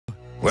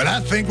Well,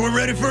 I think we're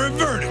ready for a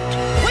verdict.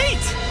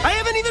 Wait! I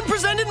haven't even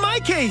presented my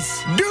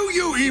case. Do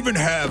you even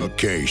have a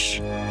case?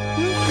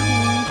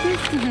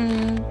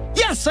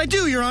 Yes, I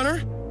do, Your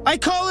Honor. I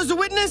call as a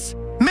witness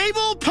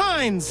Mabel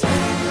Pines.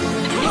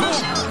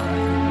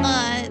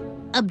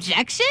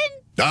 Objection?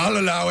 I'll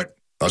allow it.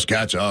 Us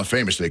cats are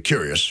famously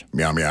curious.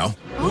 Meow, meow.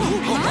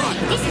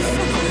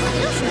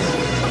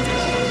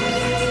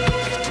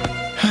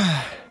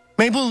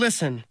 Mabel,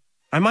 listen.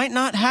 I might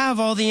not have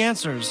all the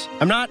answers.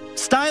 I'm not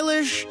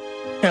stylish,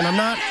 and I'm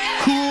not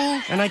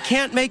cool, and I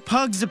can't make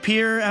pugs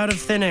appear out of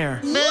thin air.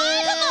 Come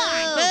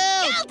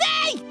on!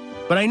 Guilty!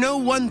 But I know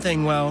one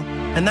thing well,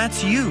 and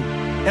that's you.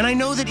 And I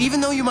know that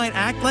even though you might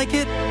act like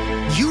it,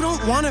 you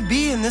don't want to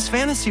be in this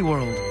fantasy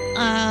world.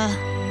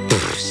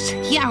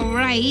 Yeah,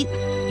 right.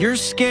 You're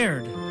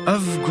scared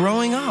of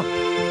growing up.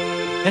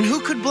 And who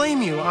could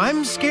blame you?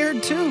 I'm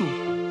scared too.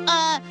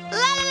 La la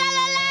la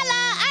la la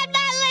la! I'm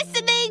not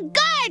listening!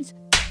 Guards!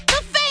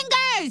 The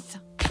fingers!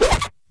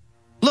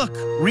 Look,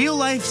 real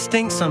life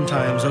stinks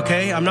sometimes,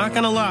 okay? I'm not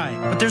gonna lie.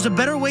 But there's a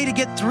better way to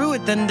get through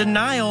it than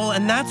denial,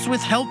 and that's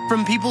with help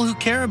from people who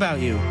care about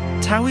you.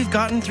 It's how we've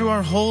gotten through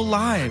our whole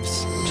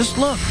lives. Just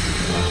look.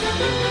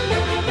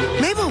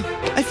 Mabel,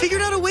 I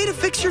figured out a way to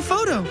fix your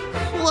photo.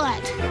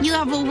 What? You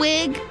have a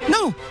wig?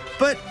 No,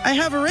 but I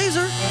have a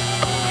razor.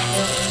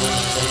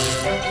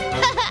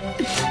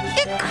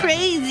 You're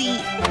crazy.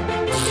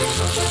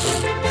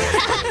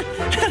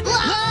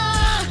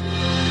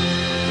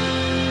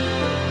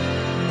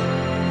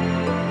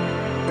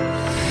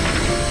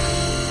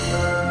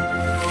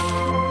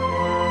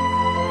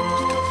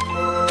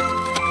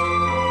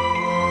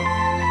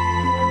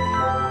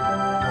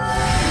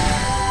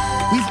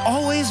 We've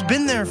always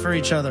been there for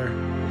each other.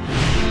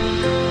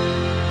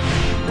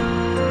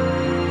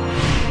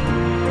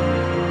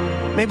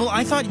 Mabel,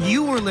 I thought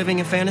you were living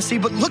a fantasy,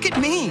 but look at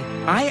me.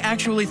 I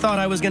actually thought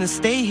I was going to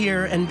stay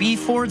here and be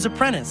Ford's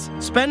apprentice.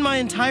 Spend my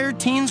entire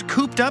teens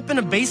cooped up in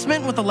a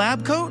basement with a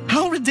lab coat?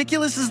 How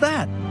ridiculous is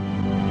that?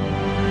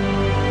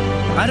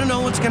 I don't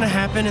know what's going to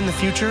happen in the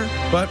future,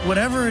 but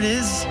whatever it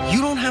is,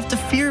 you don't have to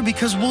fear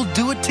because we'll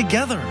do it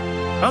together.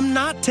 I'm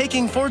not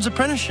taking Ford's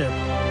apprenticeship.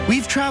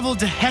 We've traveled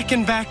to heck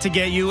and back to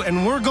get you,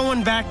 and we're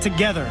going back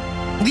together.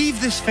 Leave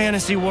this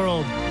fantasy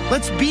world.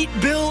 Let's beat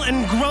Bill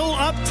and grow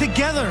up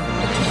together.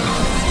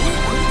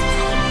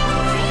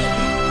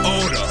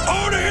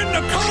 Order in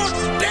the court!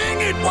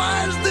 Dang it,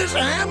 why is this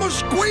hammer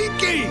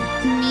squeaky?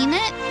 Mean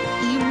it?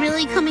 You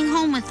really coming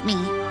home with me?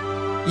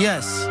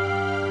 Yes,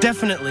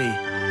 definitely.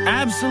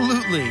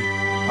 Absolutely.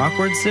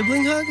 Awkward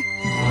sibling hug?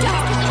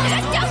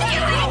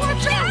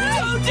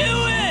 Don't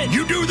do it!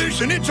 You do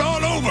this and it's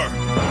all over.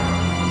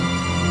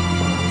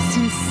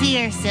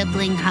 Sincere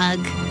sibling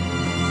hug.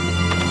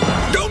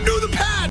 Don't do